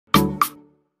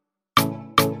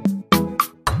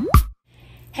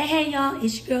Hey y'all,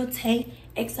 it's your girl Tay,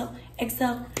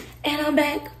 XoXo, and I'm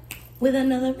back with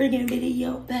another freaking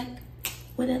video, back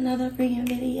with another freaking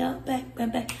video, back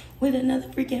with another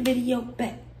freaking video,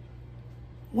 back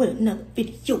with another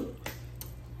video.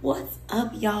 What's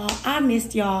up, y'all? I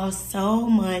missed y'all so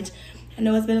much. I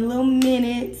know it's been a little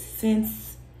minute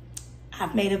since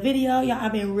I've made a video. Y'all,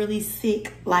 I've been really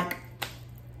sick, like,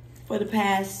 for the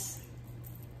past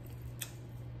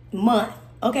month,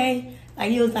 okay?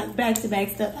 Like, it was like back-to-back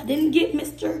stuff. I didn't get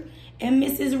Mr. and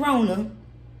Mrs. Rona,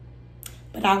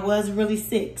 but I was really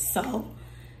sick, so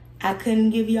I couldn't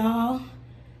give y'all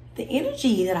the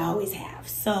energy that I always have.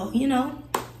 So, you know,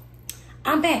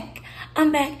 I'm back.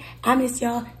 I miss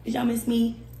y'all. Did y'all miss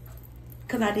me?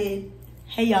 Because I did.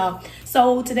 Hey, y'all.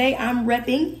 So, today I'm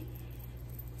repping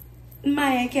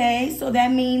my AK. So,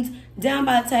 that means down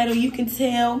by the title, you can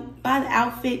tell by the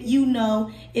outfit, you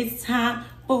know it's time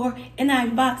for an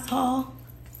Ivy box haul.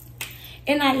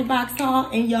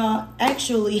 And y'all,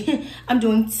 actually, I'm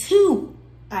doing 2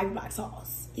 Ivy box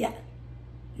hauls. Yeah,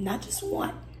 not just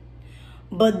 1,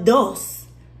 but dos.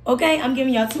 Okay, I'm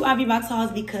giving y'all 2 Ivy box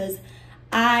hauls because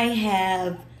I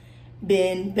have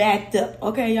been backed up.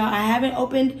 Okay, y'all, I haven't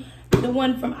opened the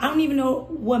one from, I don't even know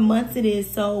what month it is.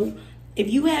 So if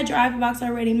you had your Ivy box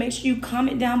already, make sure you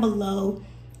comment down below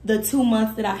the 2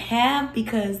 months that I have,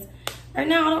 because right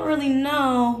now I don't really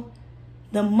know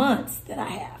the months that I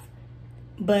have.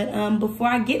 But before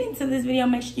I get into this video,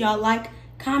 make sure y'all like,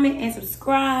 comment, and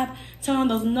subscribe. Turn on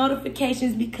those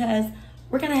notifications because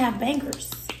we're gonna have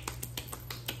bangers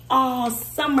all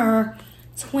summer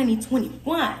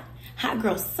 2021. Hot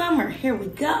girl summer, here we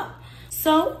go.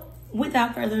 So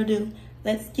without further ado,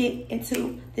 let's get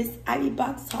into this Ivy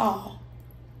box haul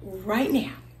right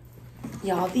now.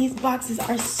 Y'all, these boxes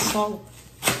are so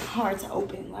hard to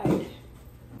open. Like,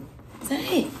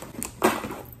 dang,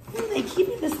 where are they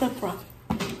keeping this stuff from?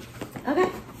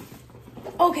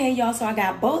 Okay, y'all, so I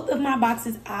got both of my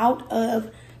boxes out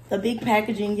of the big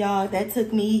packaging, y'all. That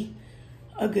took me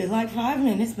a good like 5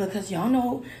 minutes because y'all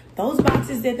know those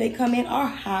boxes that they come in are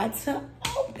hard to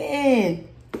open.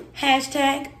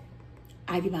 Hashtag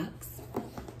Ivy box.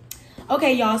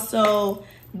 Okay, y'all, so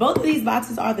both of these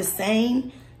boxes are the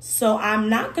same, so I'm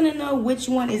not gonna know which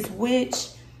one is which.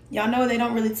 Y'all know they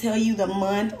don't really tell you the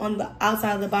month on the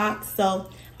outside of the box, so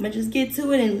I'm gonna just get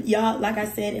to it. And y'all, like I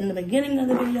said in the beginning of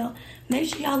the video, make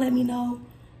sure y'all let me know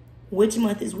which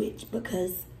month is which,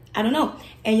 because I don't know.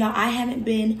 And y'all, I haven't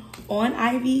been on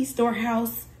Ivy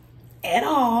Storehouse at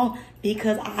all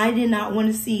because I did not want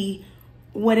to see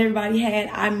what everybody had.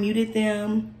 I muted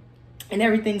them and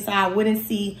everything so I wouldn't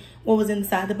see what was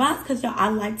inside the box, because y'all, I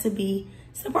like to be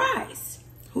surprised.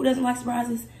 Who doesn't like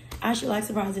surprises? I should like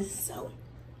surprises. So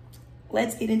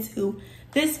let's get into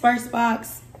this first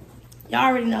box. Y'all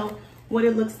already know what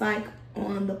it looks like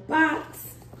on the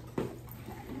box.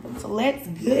 So let's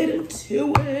get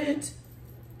into it.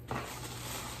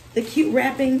 The cute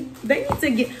wrapping. They need to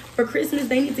get, for Christmas,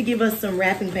 they need to give us some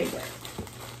wrapping paper.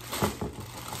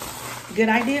 Good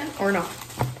idea or not?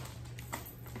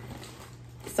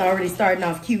 It's already starting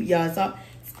off cute, y'all. So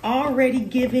it's already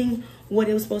giving what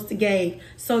it was supposed to give.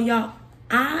 So y'all,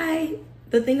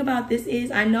 the thing about this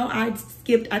is, I know I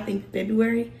skipped, I think,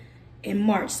 February and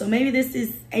March. So maybe this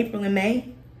is April and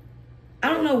May. I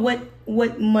don't know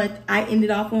what month I ended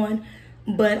off on,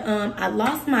 but I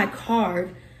lost my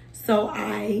card. So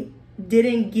I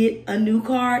didn't get a new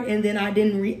card, and then I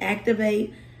didn't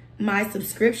reactivate my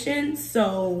subscription.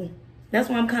 So that's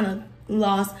why I'm kind of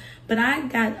lost. But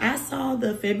I saw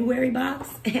the February box,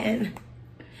 and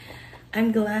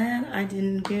I'm glad I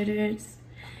didn't get it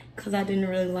because I didn't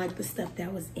really like the stuff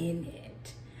that was in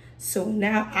it. So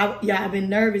now, I've been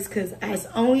nervous because I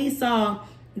only saw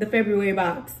the February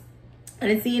box. I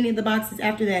didn't see any of the boxes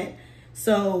after that.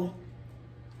 So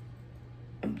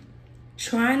I'm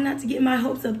trying not to get my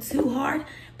hopes up too hard,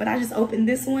 but I just opened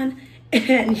this one,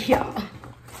 and y'all,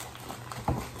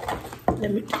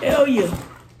 let me tell you,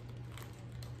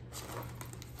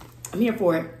 I'm here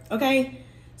for it, okay?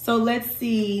 So let's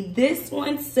see. This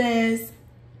one says,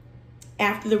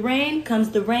 after the rain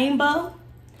comes the rainbow.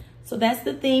 So that's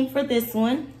the theme for this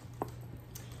one.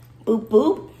 Boop,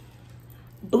 boop,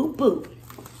 boop, boop.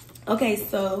 Okay,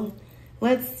 so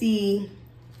let's see.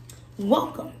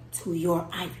 Welcome to your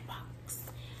Ivy box.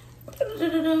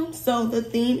 So the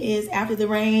theme is, after the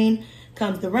rain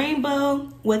comes the rainbow.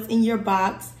 What's in your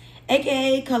box?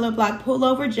 AKA color block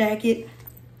pullover jacket.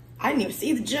 I didn't even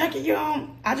see the jacket, y'all.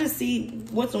 I just see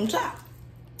what's on top.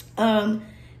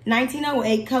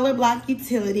 1908 color block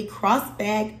utility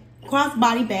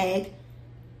crossbody bag.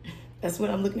 That's what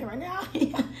I'm looking at right now.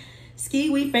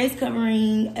 SKEE-WEE face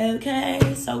covering.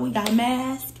 Okay, so we got a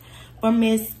mask from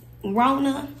Miss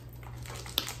Rona.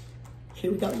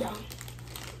 Here we go, y'all.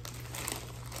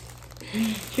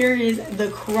 Here is the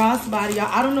crossbody,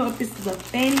 y'all. I don't know if this is a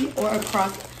fanny or a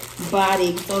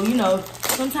crossbody. So, you know,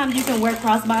 sometimes you can wear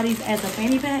crossbodies as a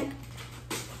fanny pack.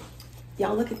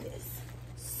 Y'all, look at this.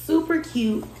 Super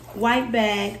cute white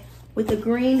bag with the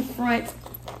green front.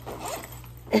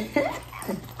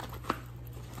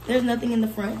 There's nothing in the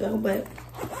front though, but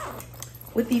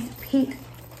with these pink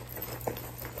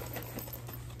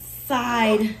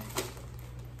side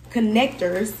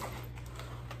connectors.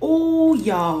 Oh,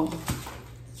 y'all,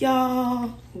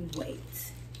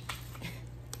 wait.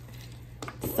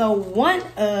 So one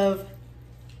of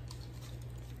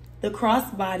the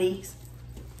crossbodies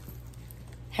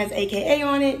has AKA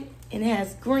on it, and it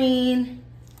has green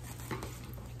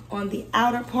on the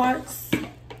outer parts.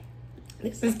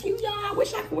 This is cute, y'all. I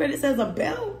wish I could wear this as a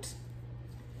belt.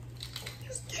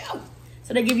 It's cute.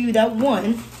 So they give you that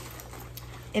one,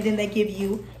 and then they give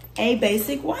you a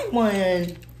basic white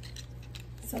one.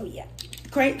 So yeah,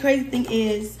 crazy thing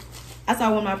is, I saw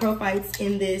one of my profiles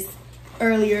in this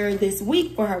earlier this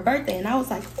week for her birthday, and I was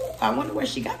like, oh, I wonder where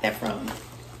she got that from.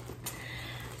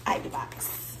 Ivy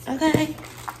box. Okay.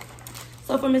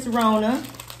 So for Miss Rona,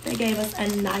 they gave us a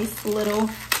nice little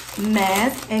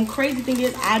mask, and crazy thing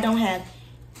is, I don't have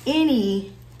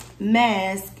any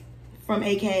mask from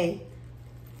AKA.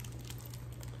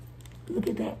 Look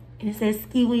at that, and it says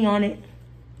SKEE-WEE on it.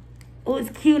 Oh,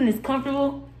 it's cute and it's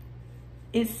comfortable.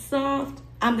 It's soft.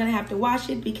 I'm gonna have to wash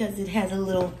it because it has a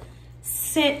little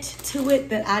scent to it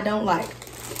that I don't like.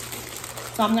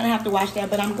 So I'm gonna have to wash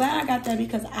that, but I'm glad I got that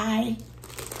because I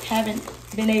haven't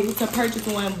been able to purchase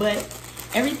one, but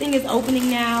everything is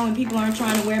opening now and people aren't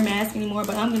trying to wear masks anymore,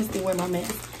 but I'm gonna still wear my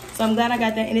mask. So I'm glad I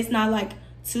got that, and it's not like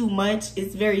too much.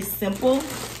 It's very simple,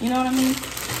 you know what I mean?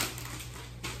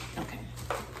 Okay.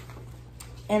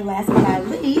 And last but not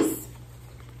least,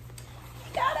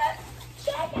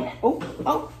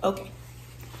 Oh, okay.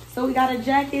 So we got a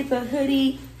jacket, the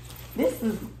hoodie. This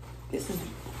is it's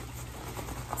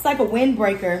like a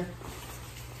windbreaker.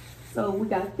 So we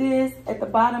got this. At the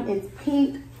bottom, it's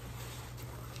pink.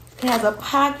 It has a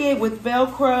pocket with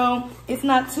Velcro. It's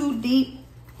not too deep,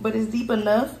 but it's deep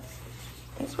enough.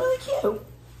 It's really cute.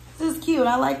 This is cute.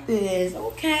 I like this.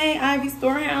 Okay, Ivy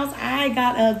Storehouse. I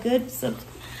got a good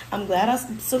I'm glad I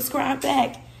subscribed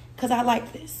back because I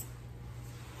like this.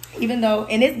 Even though,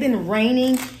 and it's been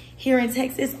raining here in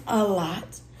Texas a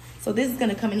lot. So this is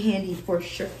gonna come in handy for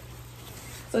sure.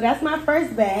 So that's my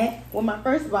first bag, or my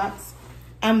first box.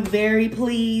 I'm very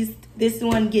pleased. This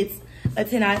one gets a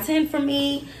 10 out of 10 for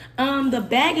me. The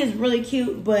bag is really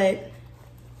cute, but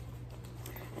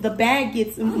the bag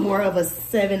gets more of a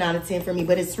 7 out of 10 for me,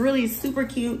 but it's really super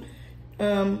cute.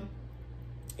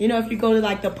 You know, if you go to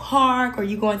like the park or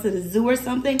you go into the zoo or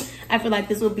something, I feel like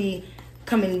this will be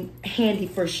come in handy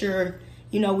for sure.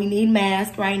 You know, we need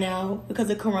masks right now because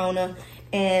of Corona,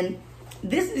 and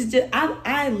this is just,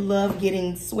 I love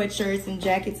getting sweatshirts and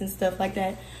jackets and stuff like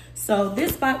that. So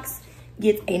this box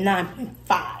gets a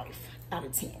 9.5 out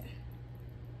of 10.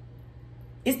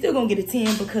 It's still gonna get a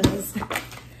 10 because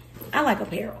I like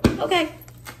apparel, okay?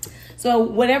 So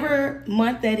whatever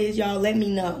month that is, y'all let me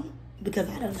know because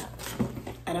I don't know.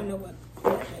 I don't know what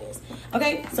that is.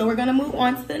 Okay, so we're gonna move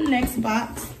on to the next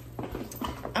box.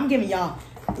 I'm giving y'all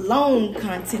long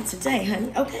content today,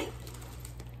 honey, okay?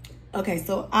 Okay,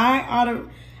 so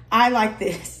I like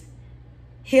this.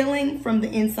 Healing from the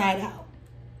inside out.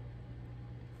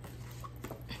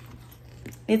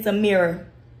 It's a mirror.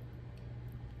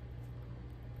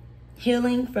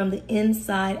 Healing from the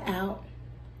inside out.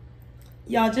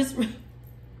 Y'all just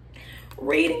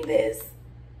reading this.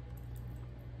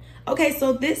 Okay,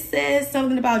 so this says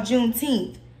something about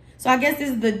Juneteenth. So I guess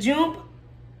this is the June.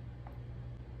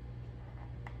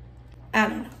 I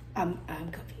don't know.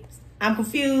 I'm confused. I'm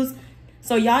confused.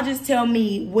 So y'all just tell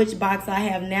me which box I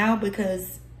have now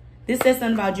because this says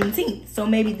something about Juneteenth. So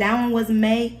maybe that one was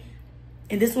May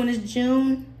and this one is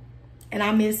June. And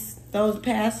I missed those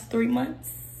past 3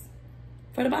 months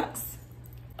for the box.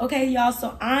 Okay, y'all.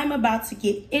 So I'm about to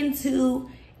get into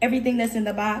everything that's in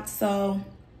the box. So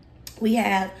we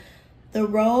have the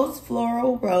Rose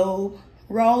Floral Robe,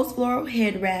 Rose Floral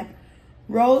Head Wrap,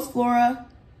 Rose Floral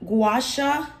Gua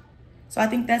Sha. So I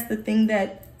think that's the thing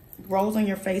that rolls on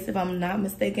your face, if I'm not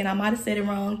mistaken. I might have said it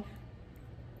wrong.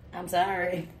 I'm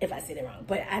sorry if I said it wrong.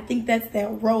 But I think that's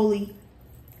that rolly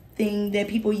thing that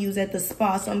people use at the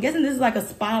spa. So I'm guessing this is like a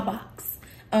spa box.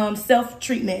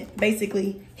 Self-treatment,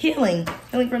 basically. Healing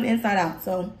from the inside out.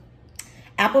 So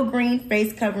apple green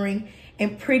face covering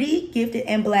and pretty gifted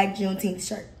and black Juneteenth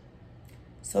shirt.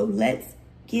 So let's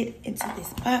get into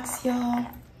this box, y'all.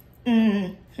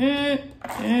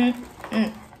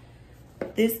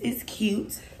 This is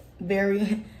cute.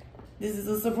 Very, this is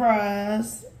a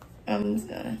surprise.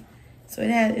 So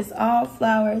it's all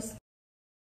flowers.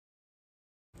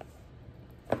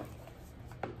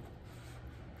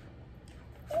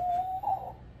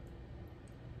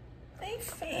 They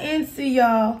fancy,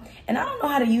 y'all. And I don't know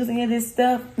how to use any of this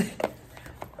stuff,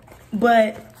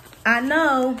 but I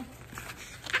know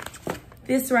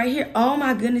this right here. Oh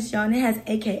my goodness, y'all. And it has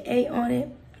AKA on it.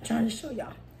 I'm trying to show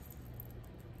y'all.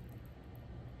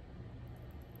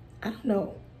 I don't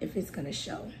know if it's gonna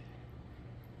show.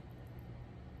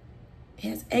 It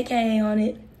has AKA on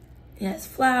it. It has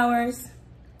flowers.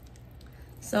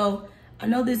 So I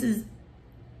know this is,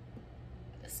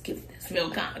 this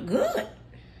smells kind of good.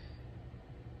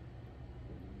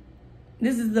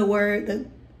 This is the word, the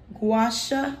gua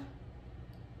sha.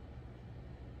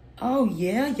 Oh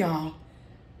yeah, y'all.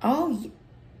 Oh,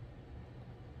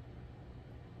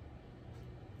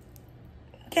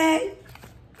 okay.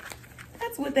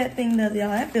 That's what that thing does, y'all.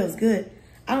 That feels good.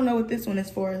 I don't know what this one is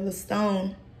for, the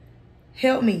stone.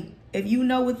 Help me. If you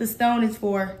know what the stone is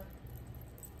for,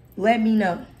 let me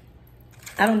know.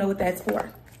 I don't know what that's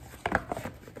for.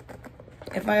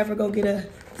 If I ever go get a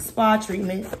spa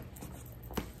treatment,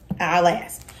 I'll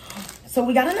ask. So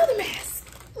we got another mask.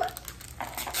 Look.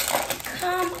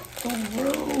 Come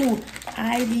through,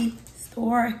 Ivy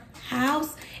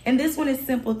Storehouse. And this one is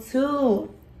simple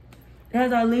too. It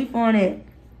has our leaf on it.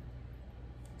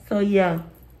 So yeah,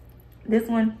 this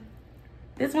one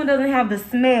doesn't have the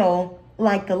smell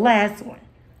like the last one,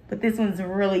 but this one's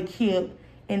really cute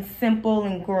and simple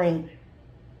and green.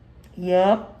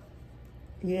 Yep.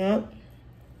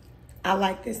 I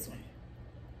like this one.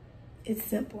 It's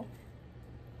simple.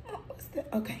 Oh, what's that?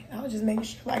 Okay, I was just making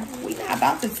sure, like, we not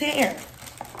about to tear.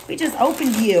 We just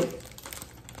opened you.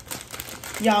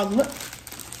 Y'all look.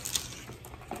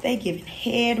 They giving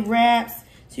head wraps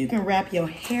so you can wrap your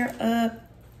hair up.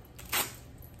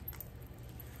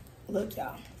 Look,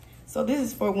 y'all. So this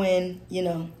is for when, you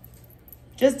know,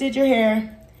 just did your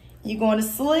hair. You going to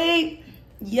sleep.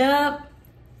 Yep.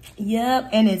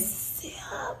 And it's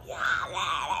sealed.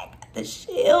 Y'all, the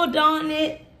shield on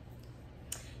it.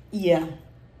 Yeah.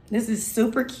 This is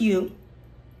super cute.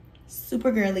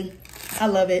 Super girly. I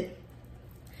love it.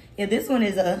 Yeah, this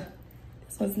one's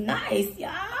nice, y'all.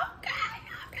 Okay.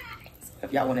 So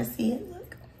if y'all want to see it,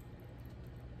 look.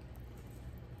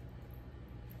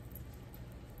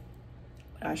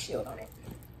 Put our shield on it.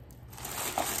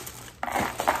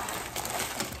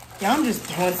 Y'all, I'm just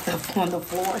throwing stuff on the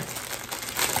floor.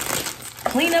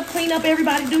 Clean up,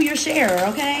 everybody. Do your share,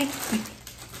 okay?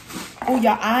 Oh,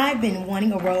 y'all, I've been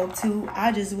wanting a robe, too.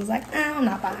 I just was like, I'm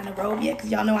not buying a robe yet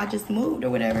because y'all know I just moved or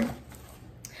whatever.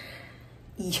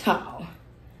 Y'all,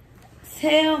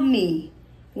 tell me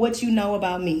what you know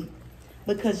about me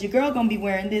because your girl gonna be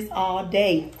wearing this all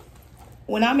day.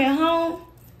 When I'm at home,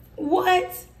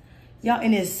 what? Y'all,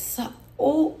 and it's so,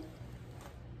 oh.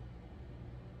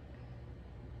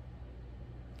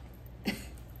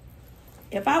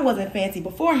 If I wasn't fancy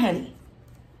before, honey.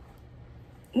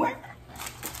 Where?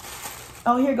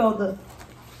 Oh, here go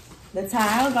the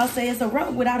tie. I was about to say it's a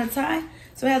robe without a tie.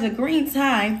 So it has a green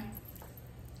tie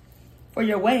for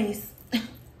your waist.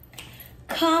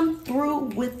 Come through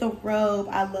with the robe.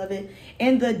 I love it.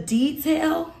 And the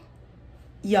detail,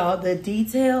 y'all, the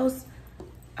details.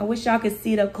 I wish y'all could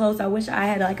see it up close. I wish I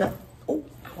had like a, oh,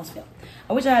 I almost fell.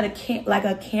 I wish I had a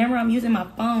camera. I'm using my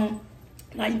phone.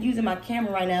 I'm not using my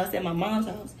camera right now. It's at my mom's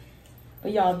house.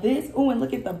 But y'all, this, oh, and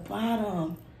look at the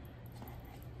bottom.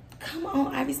 Come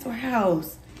on, Ivy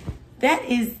Storehouse.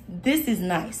 This is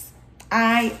nice.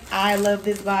 I love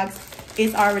this box.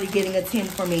 It's already getting a 10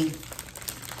 for me.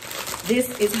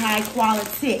 This is high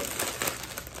quality.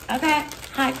 Okay,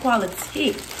 high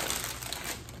quality.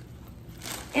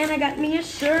 And I got me a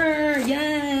shirt,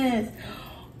 yes.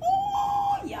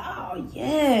 Oh, y'all,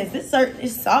 yes. This shirt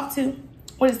is soft too.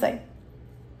 What does it say?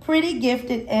 Pretty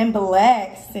gifted and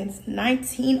black since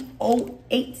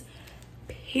 1908.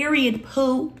 Period,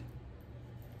 poo.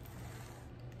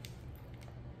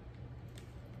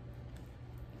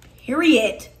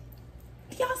 Period.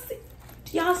 Do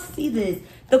y'all see this?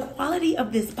 The quality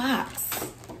of this box.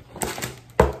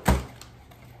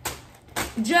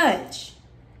 Judge.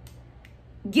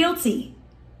 Guilty.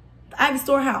 The Ivy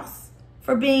Storehouse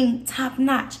for being top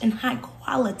notch and high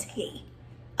quality.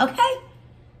 Okay?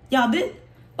 Y'all, both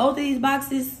of these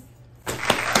boxes.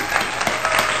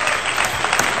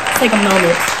 Take a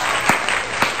moment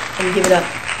and give it up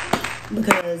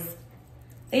because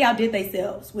they outdid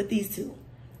themselves with these two.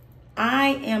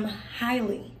 I am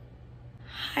highly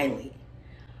highly,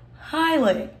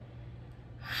 highly,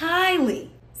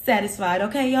 highly satisfied,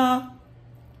 okay, y'all?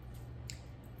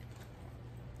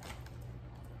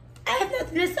 I have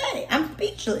nothing to say. I'm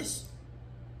speechless.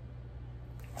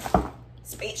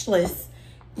 Speechless.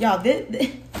 Y'all,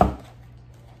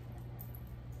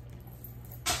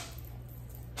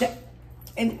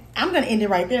 and I'm gonna end it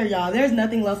right there, y'all. There's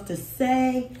nothing else to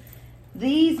say.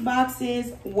 These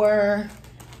boxes were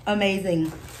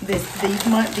amazing. These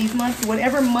months,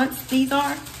 whatever months these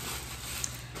are,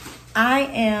 I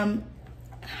am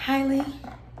highly,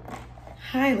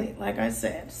 like I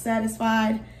said,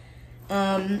 satisfied.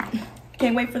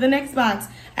 Can't wait for the next box.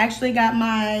 I actually got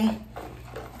my,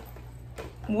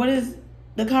 what is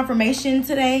the confirmation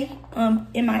today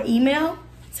in my email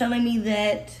telling me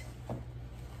that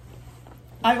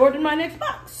I ordered my next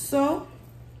box. So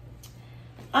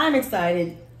I'm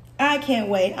excited. I can't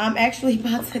wait. I'm actually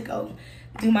about to go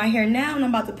do my hair now, and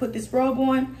I'm about to put this robe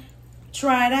on,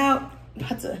 try it out. I'm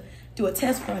about to do a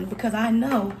test run because I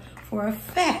know for a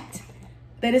fact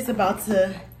that it's about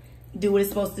to do what it's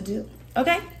supposed to do.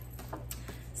 Okay?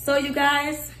 So you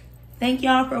guys, thank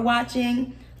y'all for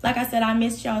watching. Like I said, I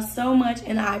missed y'all so much,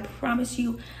 and I promise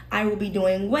you I will be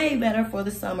doing way better for the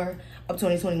summer of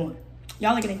 2021.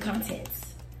 Y'all are getting content.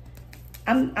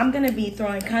 I'm gonna be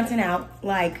throwing content out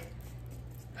like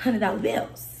 $100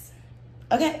 bills.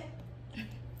 Okay?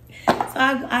 So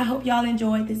I hope y'all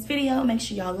enjoyed this video. Make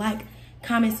sure y'all like,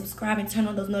 comment, subscribe, and turn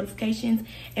on those notifications.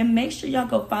 And make sure y'all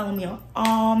go follow me on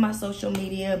all my social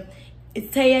media.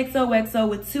 It's XoXo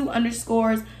with 2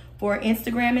 underscores for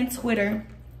Instagram and Twitter.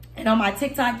 And on my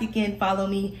TikTok, you can follow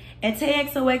me at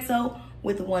XoXo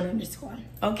with 1 underscore.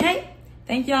 Okay?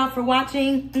 Thank y'all for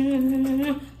watching.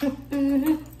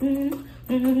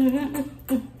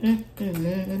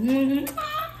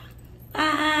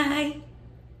 Bye.